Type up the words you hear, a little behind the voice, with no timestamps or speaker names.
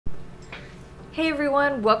Hey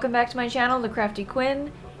everyone, welcome back to my channel, The Crafty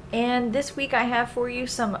Quinn, and this week I have for you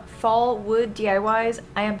some fall wood DIYs.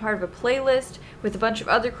 I am part of a playlist with a bunch of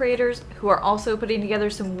other creators who are also putting together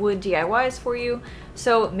some wood DIYs for you,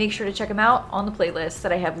 so make sure to check them out on the playlist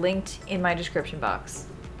that I have linked in my description box.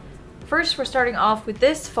 First, we're starting off with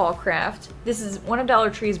this fall craft. This is one of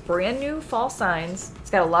Dollar Tree's brand new fall signs. It's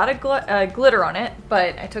got a lot of glitter on it,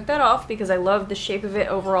 but I took that off because I love the shape of it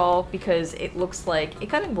overall because it looks like a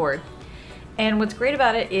cutting board. And what's great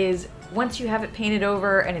about it is once you have it painted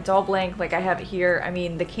over and it's all blank like I have it here, I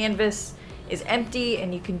mean the canvas is empty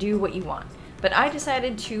and you can do what you want. But I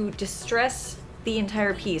decided to distress the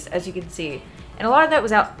entire piece, as you can see. And a lot of that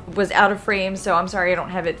was out of frame, so I'm sorry I don't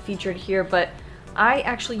have it featured here, but I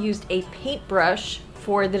actually used a paintbrush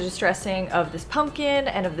for the distressing of this pumpkin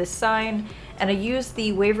and of this sign, and I used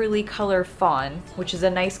the Waverly color Fawn, which is a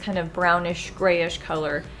nice kind of brownish grayish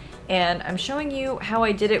color. And I'm showing you how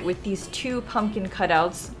I did it with these two pumpkin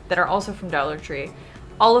cutouts that are also from Dollar Tree.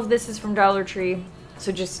 All of this is from Dollar Tree,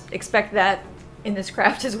 so just expect that in this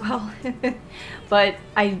craft as well. But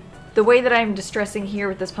the way that I'm distressing here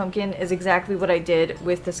with this pumpkin is exactly what I did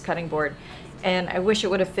with this cutting board. And I wish it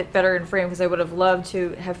would have fit better in frame because I would have loved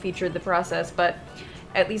to have featured the process, but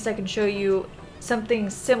at least I can show you something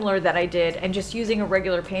similar that I did, and just using a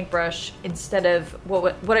regular paintbrush instead of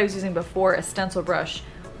what I was using before, a stencil brush,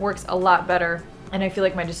 works a lot better, and I feel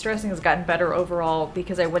like my distressing has gotten better overall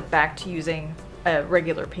because I went back to using a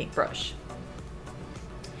regular paintbrush.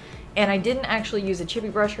 And I didn't actually use a chippy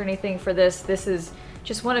brush or anything for this. This is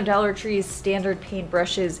just one of Dollar Tree's standard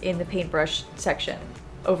paintbrushes in the paintbrush section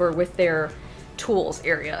over with their tools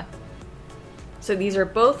area. So these are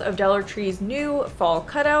both of Dollar Tree's new fall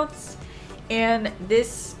cutouts, and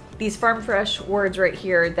these Farm Fresh words right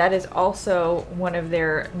here, that is also one of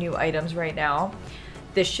their new items right now.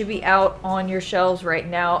 This should be out on your shelves right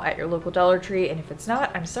now at your local Dollar Tree, and if it's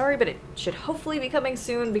not, I'm sorry, but it should hopefully be coming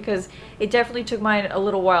soon because it definitely took mine a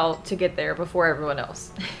little while to get there before everyone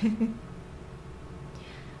else.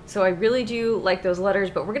 So I really do like those letters,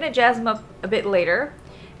 but we're going to jazz them up a bit later.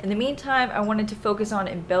 In the meantime, I wanted to focus on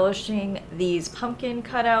embellishing these pumpkin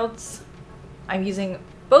cutouts. I'm using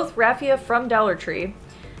both raffia from Dollar Tree.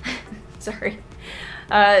 Sorry.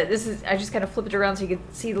 I just kind of flip it around so you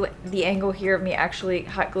can see the angle here of me actually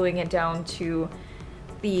hot gluing it down to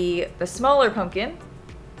the smaller pumpkin.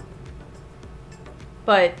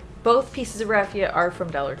 But both pieces of raffia are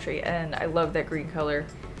from Dollar Tree, and I love that green color.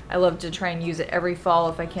 I love to try and use it every fall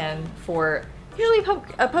if I can for usually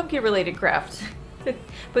a pumpkin related craft.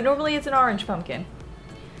 But normally it's an orange pumpkin.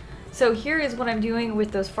 So here is what I'm doing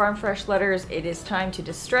with those Farm Fresh letters. It is time to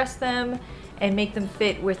distress them and make them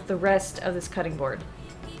fit with the rest of this cutting board.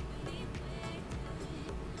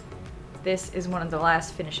 This is one of the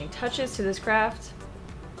last finishing touches to this craft.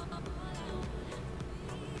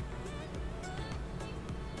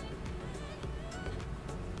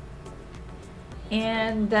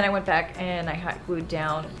 And then I went back and I hot glued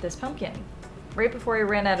down this pumpkin right before I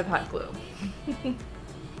ran out of hot glue.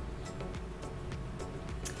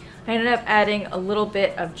 I ended up adding a little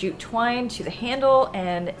bit of jute twine to the handle,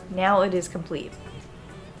 and now it is complete.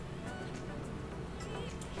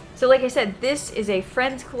 So like I said, this is a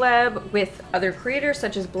Friends collab with other creators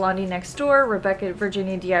such as Blondie Next Door, Rebecca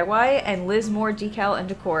Virginia DIY, and Liz Moore Decal and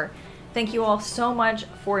Decor. Thank you all so much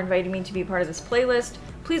for inviting me to be part of this playlist.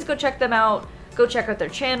 Please go check them out, go check out their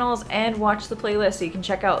channels, and watch the playlist so you can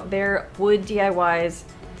check out their wood DIYs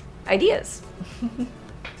ideas.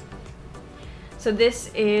 So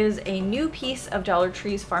this is a new piece of Dollar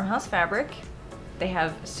Tree's Farmhouse fabric. They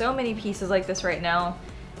have so many pieces like this right now.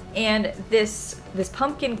 And this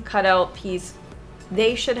pumpkin cutout piece,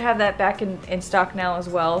 they should have that back in stock now as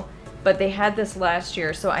well, but they had this last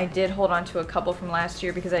year, so I did hold on to a couple from last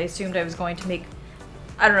year because I assumed I was going to make,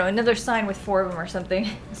 I don't know, another sign with 4 of them or something,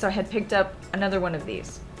 so I had picked up another one of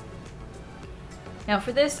these. Now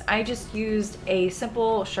for this, I just used a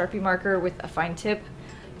simple Sharpie marker with a fine tip.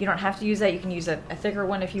 You don't have to use that, you can use a thicker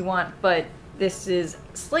one if you want, but this is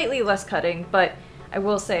slightly less cutting, but I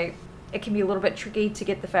will say, it can be a little bit tricky to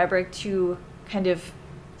get the fabric to kind of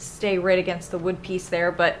stay right against the wood piece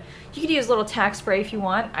there, but you could use a little tack spray if you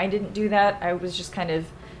want. I didn't do that. I was just kind of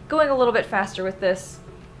going a little bit faster with this.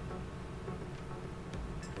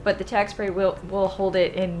 But the tack spray will hold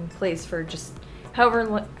it in place for just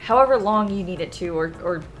however long you need it to,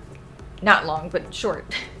 or not long, but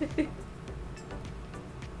short.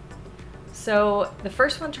 So the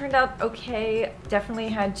first one turned out okay. Definitely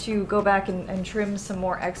had to go back and trim some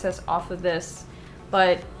more excess off of this,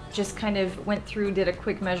 but just kind of went through, did a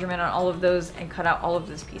quick measurement on all of those, and cut out all of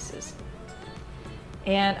those pieces.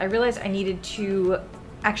 And I realized I needed to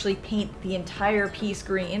actually paint the entire piece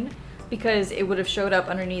green because it would have showed up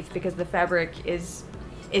underneath because the fabric is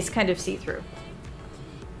kind of see-through.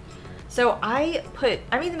 So I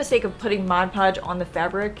made the mistake of putting Mod Podge on the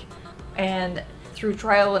fabric, and through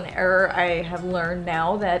trial and error I have learned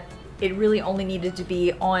now that it really only needed to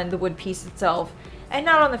be on the wood piece itself and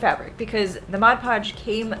not on the fabric, because the Mod Podge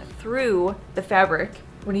came through the fabric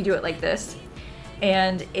when you do it like this,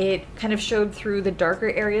 and it kind of showed through the darker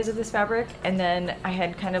areas of this fabric, and then I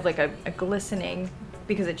had kind of like a glistening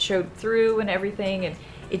because it showed through and everything, and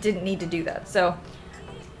it didn't need to do that. So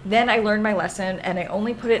then I learned my lesson and I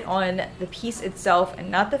only put it on the piece itself and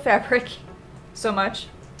not the fabric so much.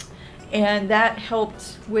 And that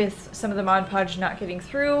helped with some of the Mod Podge not getting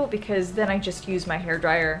through, because then I just used my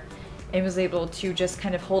hairdryer and was able to just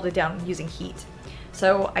kind of hold it down using heat.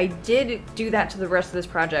 So I did do that to the rest of this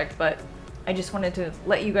project, but I just wanted to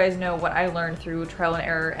let you guys know what I learned through trial and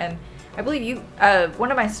error. And I believe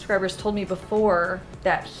one of my subscribers told me before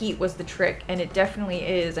that heat was the trick, and it definitely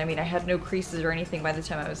is. I mean, I had no creases or anything by the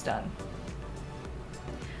time I was done.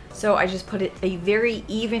 So I just put a very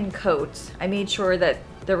even coat. I made sure that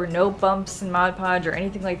there were no bumps in Mod Podge or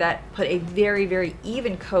anything like that. Put a very, very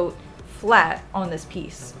even coat flat on this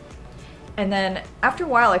piece. And then after a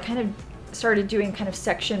while, I kind of started doing kind of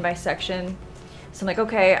section by section. So I'm like,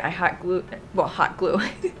 okay, I hot glue.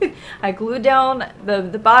 I glued down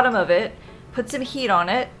the bottom of it, put some heat on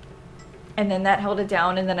it, and then that held it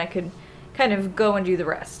down, and then I could kind of go and do the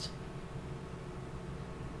rest.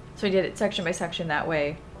 So I did it section by section that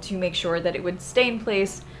way to make sure that it would stay in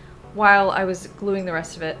place while I was gluing the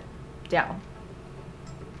rest of it down.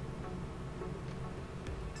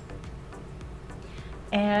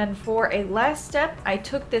 And for a last step, I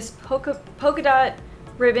took this polka dot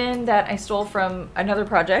ribbon that I stole from another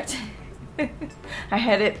project. I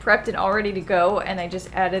had it prepped and all ready to go, and I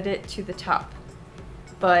just added it to the top.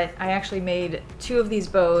 But I actually made 2 of these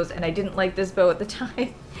bows, and I didn't like this bow at the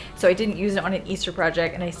time, so I didn't use it on an Easter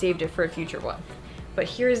project, and I saved it for a future one. But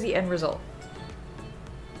here's the end result.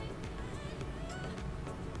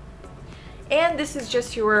 And this is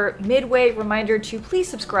just your midway reminder to please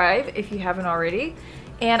subscribe if you haven't already.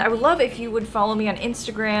 And I would love if you would follow me on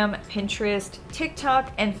Instagram, Pinterest,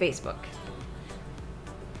 TikTok, and Facebook.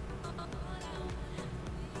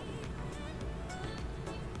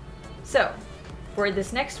 So, for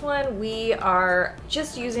this next one, we are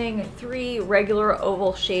just using 3 regular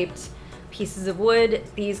oval-shaped pieces of wood.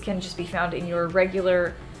 These can just be found in your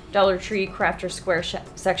regular Dollar Tree craft or square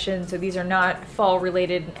section, so these are not fall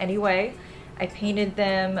related in any way. I painted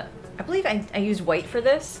them, I believe I used white for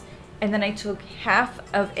this, and then I took half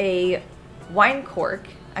of a wine cork,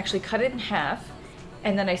 actually cut it in half,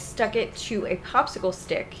 and then I stuck it to a popsicle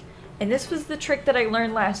stick. And this was the trick that I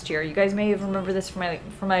learned last year. You guys may have remembered this from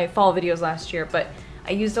my fall videos last year, but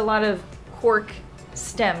I used a lot of cork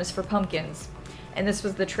stems for pumpkins, and this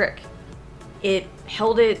was the trick. It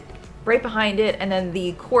held it right behind it, and then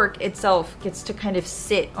the cork itself gets to kind of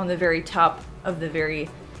sit on the very top of the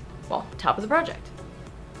top of the project.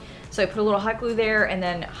 So I put a little hot glue there, and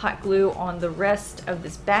then hot glue on the rest of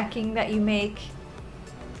this backing that you make.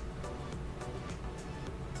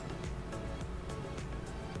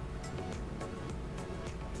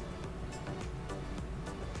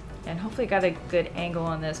 And hopefully I got a good angle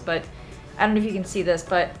on this, but I don't know if you can see this,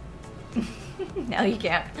 but now you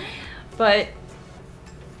can't. But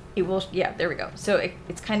it will, yeah, there we go. So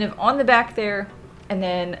it's kind of on the back there, and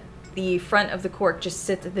then the front of the cork just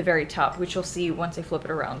sits at the very top, which you'll see once I flip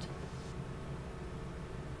it around.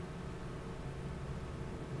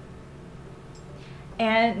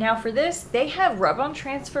 And now for this, they have rub-on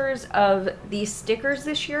transfers of these stickers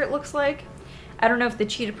this year, it looks like. I don't know if the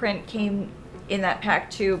cheetah print came in that pack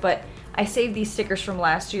too, but I saved these stickers from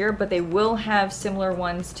last year, but they will have similar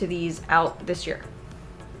ones to these out this year.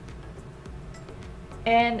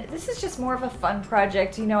 And this is just more of a fun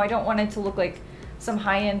project. You know, I don't want it to look like some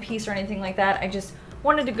high-end piece or anything like that. I just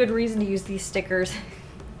wanted a good reason to use these stickers.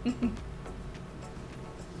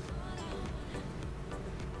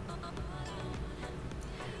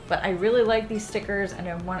 But I really like these stickers, and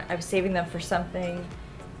I'm saving them for something,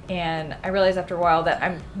 and I realized after a while that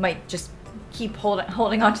I might just keep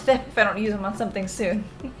holding on to them if I don't use them on something soon.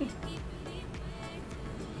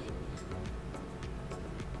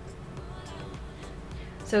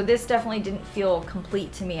 So this definitely didn't feel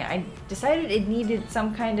complete to me. I decided it needed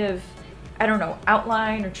some kind of, I don't know,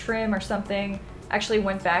 outline or trim or something. Actually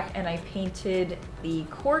went back and I painted the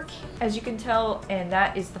cork, as you can tell, and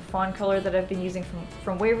that is the fawn color that I've been using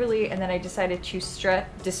from Waverly, and then I decided to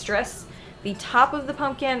distress the top of the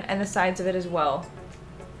pumpkin and the sides of it as well,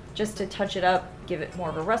 just to touch it up, give it more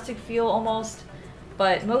of a rustic feel almost.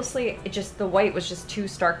 but mostly the white was just too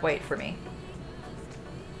stark white for me.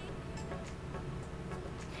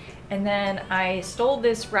 And then I stole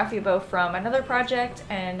this raffia bow from another project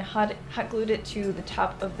and hot glued it to the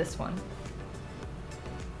top of this one.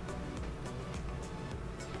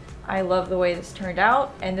 I love the way this turned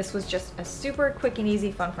out, and this was just a super quick and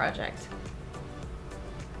easy fun project.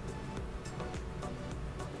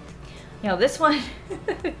 Now this one,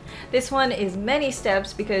 this one is many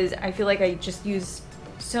steps because I feel like I just used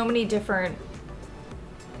so many different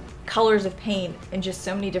colors of paint in just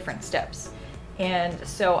so many different steps. And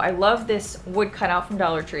so I love this wood cutout from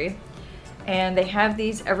Dollar Tree, and they have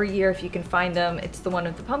these every year if you can find them. It's the one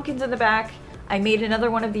with the pumpkins in the back. I made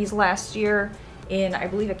another one of these last year in, I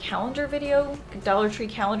believe, a calendar video, a Dollar Tree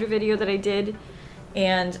calendar video that I did.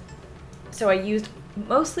 And so I used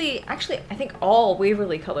mostly, actually, I think all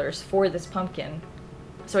Waverly colors for this pumpkin.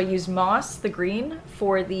 So I used moss, the green,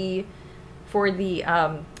 for the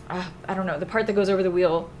I don't know, the part that goes over the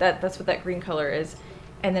wheel. That's what that green color is.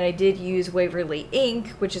 And then I did use Waverly ink,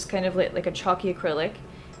 which is kind of like a chalky acrylic.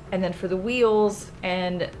 And then for the wheels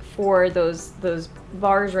and for those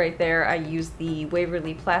bars right there, I used the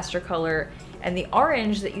Waverly plaster color. And the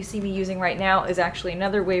orange that you see me using right now is actually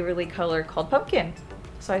another Waverly color called Pumpkin.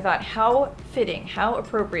 So I thought, how fitting, how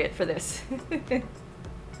appropriate for this.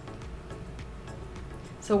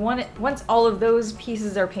 So once all of those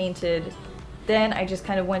pieces are painted, then I just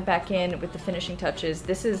kind of went back in with the finishing touches.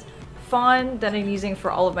 This is fawn that I'm using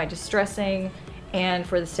for all of my distressing, and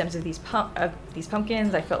for the stems of these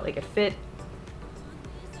pumpkins, I felt like it fit.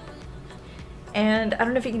 And I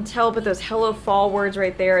don't know if you can tell, but those Hello Fall words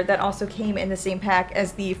right there, that also came in the same pack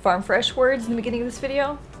as the Farm Fresh words in the beginning of this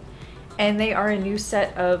video. And they are a new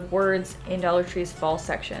set of words in Dollar Tree's fall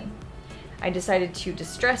section. I decided to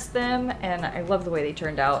distress them, and I love the way they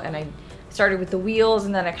turned out. And I started with the wheels,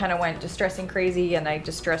 and then I kind of went distressing crazy, and I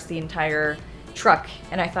distressed the entire truck,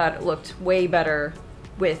 and I thought it looked way better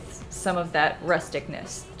with some of that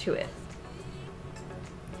rusticness to it.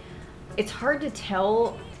 It's hard to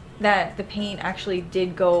tell that the paint actually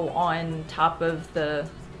did go on top of the,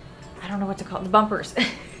 I don't know what to call it, the bumpers.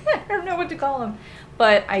 I don't know what to call them,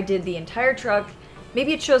 but I did the entire truck.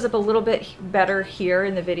 Maybe it shows up a little bit better here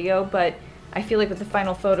in the video, but I feel like with the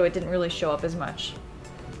final photo it didn't really show up as much.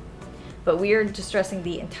 But we are distressing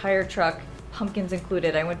the entire truck, pumpkins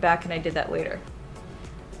included. I went back and I did that later.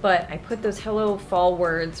 But I put those Hello Fall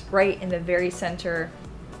words right in the very center,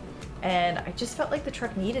 and I just felt like the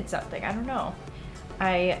truck needed something. I don't know.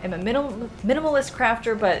 I am a minimalist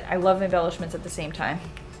crafter, but I love embellishments at the same time.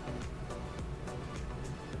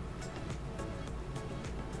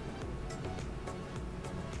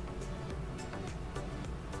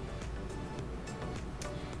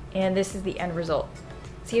 And this is the end result.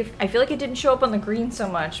 See, I feel like it didn't show up on the green so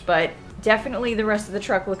much, but definitely the rest of the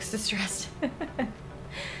truck looks distressed.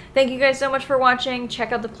 Thank you guys so much for watching.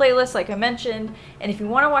 Check out the playlist like I mentioned, and if you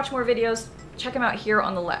want to watch more videos, check them out here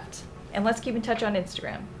on the left. And let's keep in touch on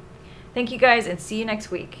Instagram. Thank you guys, and see you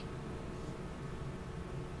next week.